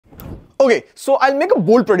Okay, so I'll make a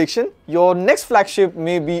bold prediction. Your next flagship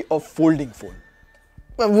may be a folding phone.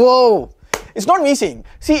 Whoa! It's not me saying.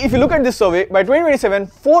 See, if you look at this survey, by 2027,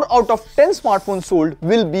 4 out of 10 smartphones sold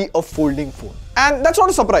will be a folding phone. And that's not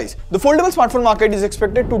a surprise. The foldable smartphone market is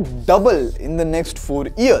expected to double in the next 4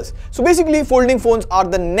 years. So basically, folding phones are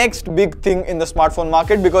the next big thing in the smartphone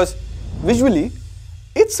market because visually,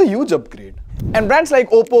 it's a huge upgrade. And brands like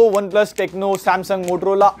Oppo, OnePlus, Tecno, Samsung,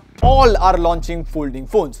 Motorola, all are launching folding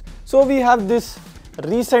phones. So we have this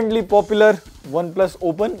recently popular OnePlus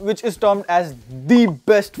Open, which is termed as the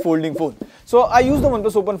best folding phone. So I used the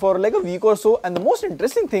OnePlus Open for like a week or so, and the most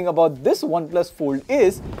interesting thing about this OnePlus Fold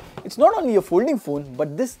is it's not only a folding phone,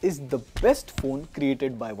 but this is the best phone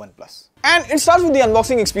created by OnePlus. And it starts with the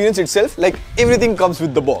unboxing experience itself. Like, everything comes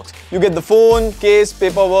with the box. You get the phone, case,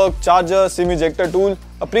 paperwork, charger, SIM ejector tool,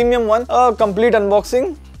 a premium one, a complete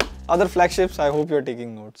unboxing. Other flagships, I hope you're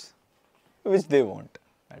taking notes, which they won't.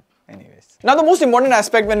 But anyways. Now the most important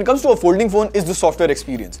aspect when it comes to a folding phone is the software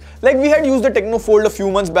experience. Like, we had used the Tecno Fold a few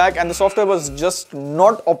months back and the software was just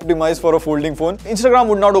not optimized for a folding phone. Instagram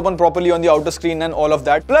would not open properly on the outer screen and all of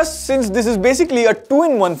that. Plus, since this is basically a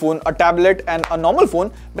 2-in-1 phone, a tablet and a normal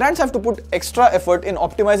phone, brands have to put extra effort in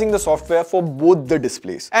optimizing the software for both the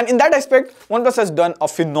displays. And in that aspect, OnePlus has done a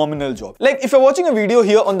phenomenal job. Like, if you're watching a video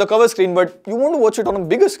here on the cover screen but you want to watch it on a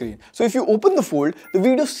bigger screen, so if you open the Fold, the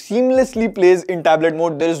video seamlessly plays in tablet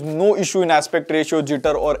mode. There is no issue in aspect ratio,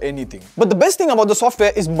 jitter or anything. But the best thing about the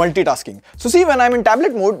software is multitasking. So see, when I'm in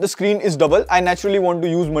tablet mode, the screen is double. I naturally want to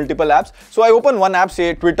use multiple apps. So I open one app,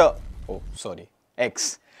 say Twitter,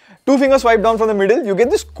 X. 2-finger swipe down from the middle, you get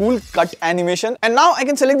this cool cut animation, and now I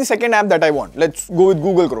can select the second app that I want. Let's go with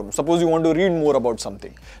Google Chrome. Suppose you want to read more about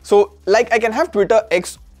something. So like, I can have Twitter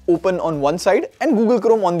X open on one side and Google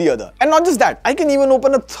Chrome on the other. And not just that, I can even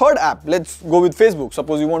open a third app. Let's go with Facebook.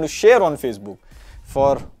 Suppose you want to share on Facebook.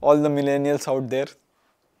 For all the millennials out there.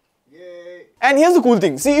 Yay. And here's the cool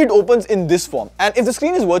thing. See, it opens in this form. And if the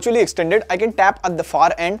screen is virtually extended, I can tap at the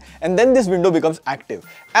far end and then this window becomes active.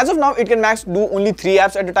 As of now, it can max do only 3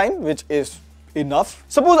 apps at a time, which is enough.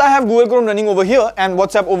 Suppose I have Google Chrome running over here and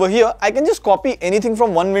WhatsApp over here. I can just copy anything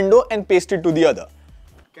from one window and paste it to the other.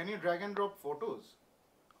 Can you drag and drop photos?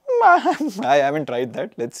 I haven't tried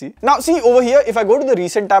that. Let's see. Now see over here, if I go to the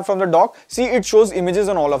recent tab from the dock, see it shows images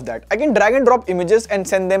and all of that. I can drag and drop images and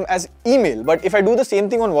send them as email. But if I do the same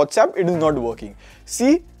thing on WhatsApp, it is not working.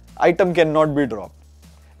 See, item cannot be dropped.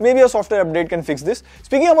 Maybe a software update can fix this.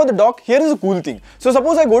 Speaking about the dock, here is a cool thing. So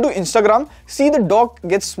suppose I go to Instagram, see the dock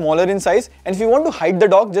gets smaller in size. And if you want to hide the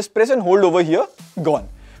dock, just press and hold over here, gone.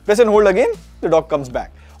 Press and hold again, the dock comes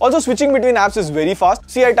back. Also, switching between apps is very fast.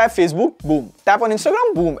 See, I tap Facebook, boom. Tap on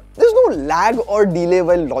Instagram, boom. There's no lag or delay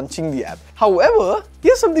while launching the app. However,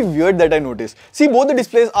 here's something weird that I noticed. See, both the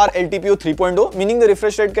displays are LTPO 3.0, meaning the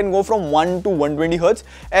refresh rate can go from 1 to 120 Hz.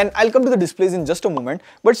 And I'll come to the displays in just a moment.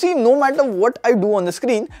 But see, no matter what I do on the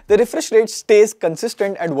screen, the refresh rate stays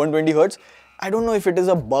consistent at 120 Hz. I don't know if it is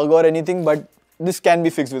a bug or anything, but this can be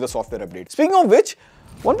fixed with a software update. Speaking of which,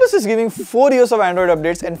 OnePlus is giving 4 years of Android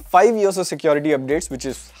updates and 5 years of security updates, which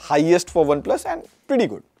is highest for OnePlus and pretty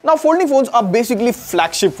good. Now, folding phones are basically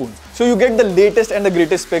flagship phones. So you get the latest and the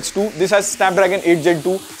greatest specs too. This has Snapdragon 8 Gen 2,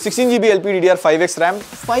 16GB LPDDR5X RAM,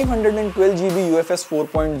 512GB UFS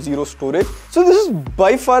 4.0 storage. So this is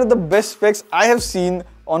by far the best specs I have seen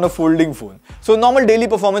on a folding phone. So normal daily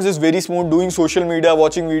performance is very smooth, doing social media,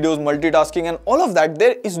 watching videos, multitasking and all of that,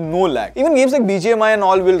 there is no lag. Even games like BGMI and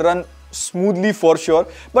all will run smoothly for sure,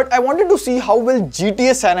 but I wanted to see how well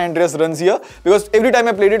GTA San Andreas runs here because every time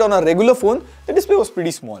I played it on a regular phone, the display was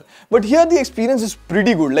pretty small. But here the experience is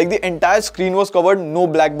pretty good, like the entire screen was covered, no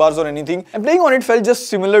black bars or anything, and playing on it felt just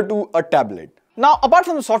similar to a tablet. Now, apart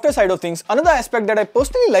from the software side of things, another aspect that I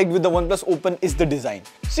personally liked with the OnePlus Open is the design.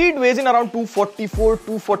 See, it weighs in around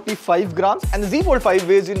 244-245 grams and the Z Fold 5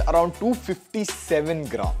 weighs in around 257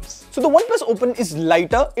 grams. So the OnePlus Open is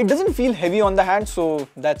lighter, it doesn't feel heavy on the hand, so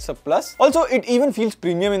that's a plus. Also, it even feels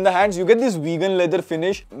premium in the hands. You get this vegan leather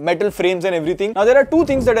finish, metal frames and everything. Now, there are two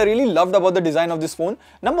things that I really loved about the design of this phone.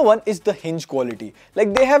 Number one is the hinge quality.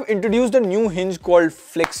 Like, they have introduced a new hinge called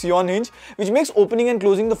Flexion hinge, which makes opening and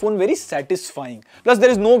closing the phone very satisfying. Plus, there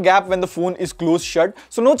is no gap when the phone is closed shut,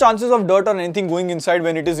 so no chances of dirt or anything going inside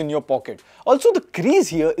when it is in your pocket. Also, the crease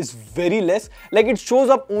here is very less, like it shows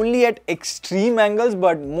up only at extreme angles,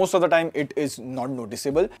 but most of the time it is not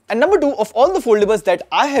noticeable. And number two, of all the foldables that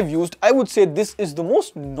I have used, I would say this is the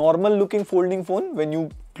most normal looking folding phone when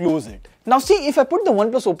you close it. Now see, if I put the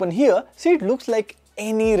OnePlus Open here, see, it looks like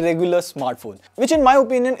any regular smartphone, which in my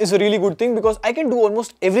opinion is a really good thing because I can do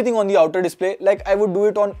almost everything on the outer display like I would do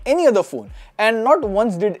it on any other phone, and not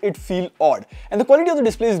once did it feel odd. And the quality of the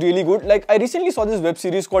display is really good. Like, I recently saw this web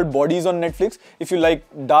series called Bodies on Netflix. If you like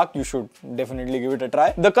dark, you should definitely give it a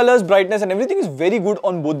try. The colors, brightness and everything is very good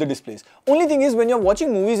on both the displays. Only thing is, when you're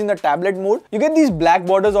watching movies in the tablet mode, you get these black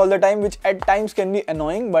borders all the time, which at times can be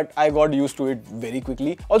annoying, but I got used to it very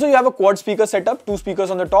quickly. Also, you have a quad speaker setup, 2 speakers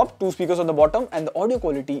on the top, 2 speakers on the bottom, and the audio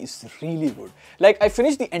quality is really good. Like, I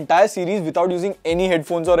finished the entire series without using any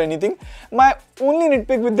headphones or anything. My only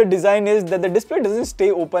nitpick with the design is that the display doesn't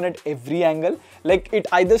stay open at every angle. Like, it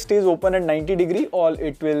either stays open at 90 degree or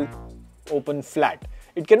it will open flat.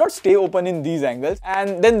 It cannot stay open in these angles.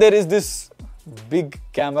 And then there is this big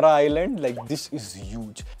camera island. Like, this is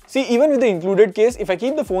huge. See, even with the included case, if I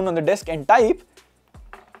keep the phone on the desk and type,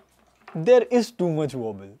 there is too much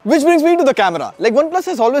wobble. Which brings me to the camera. Like, OnePlus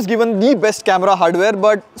has always given the best camera hardware,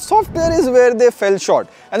 but software is where they fell short.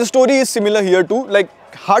 And the story is similar here too. Like,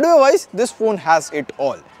 hardware wise, this phone has it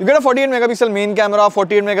all. You get a 48 megapixel main camera,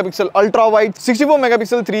 48 megapixel ultra wide, 64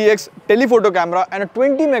 megapixel 3x telephoto camera and a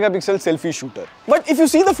 20 megapixel selfie shooter. But if you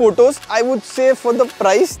see the photos, I would say for the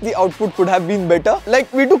price, the output could have been better.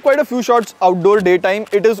 Like, we took quite a few shots outdoor daytime.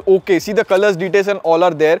 It is okay. See, the colors, details and all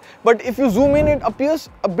are there. But if you zoom in, it appears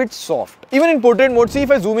a bit soft. Even in portrait mode, see,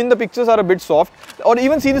 if I zoom in, the pictures are a bit soft. Or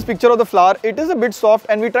even see this picture of the flower, it is a bit soft,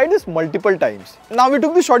 and we tried this multiple times. Now, we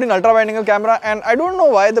took this shot in ultra wide angle camera, and I don't know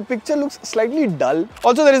why the picture looks slightly dull.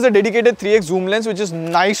 Also, there is a dedicated 3x zoom lens, which is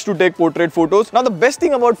nice to take portrait photos. Now, the best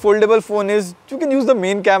thing about foldable phone is you can use the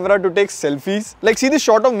main camera to take selfies. Like, see this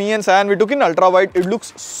shot of me and Sayan, we took in ultra wide. It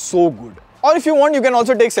looks so good. Or if you want, you can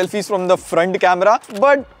also take selfies from the front camera.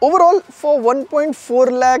 But overall, for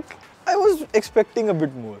 1.4 lakh, I was expecting a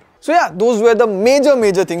bit more. So yeah, those were the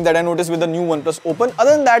major things that I noticed with the new OnePlus Open.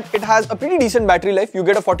 Other than that, it has a pretty decent battery life. You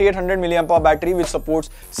get a 4800 mAh battery which supports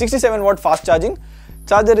 67 watt fast charging.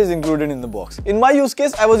 Charger is included in the box. In my use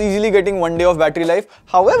case, I was easily getting 1 day of battery life.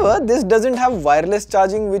 However, this doesn't have wireless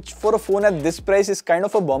charging, which for a phone at this price is kind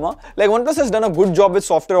of a bummer. Like, OnePlus has done a good job with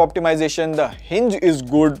software optimization. The hinge is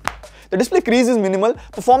good. The display crease is minimal,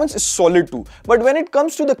 performance is solid too. But when it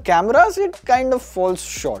comes to the cameras, it kind of falls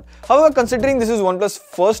short. However, considering this is OnePlus'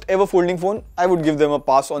 first ever folding phone, I would give them a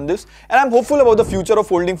pass on this. And I'm hopeful about the future of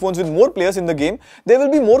folding phones with more players in the game. There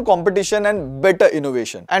will be more competition and better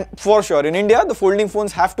innovation. And for sure, in India, the folding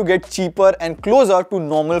phones have to get cheaper and closer to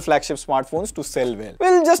normal flagship smartphones to sell well.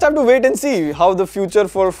 We'll just have to wait and see how the future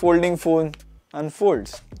for folding phone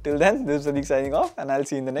unfolds. Till then, this is Sadiq signing off, and I'll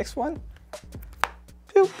see you in the next one.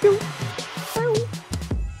 Pew, pew.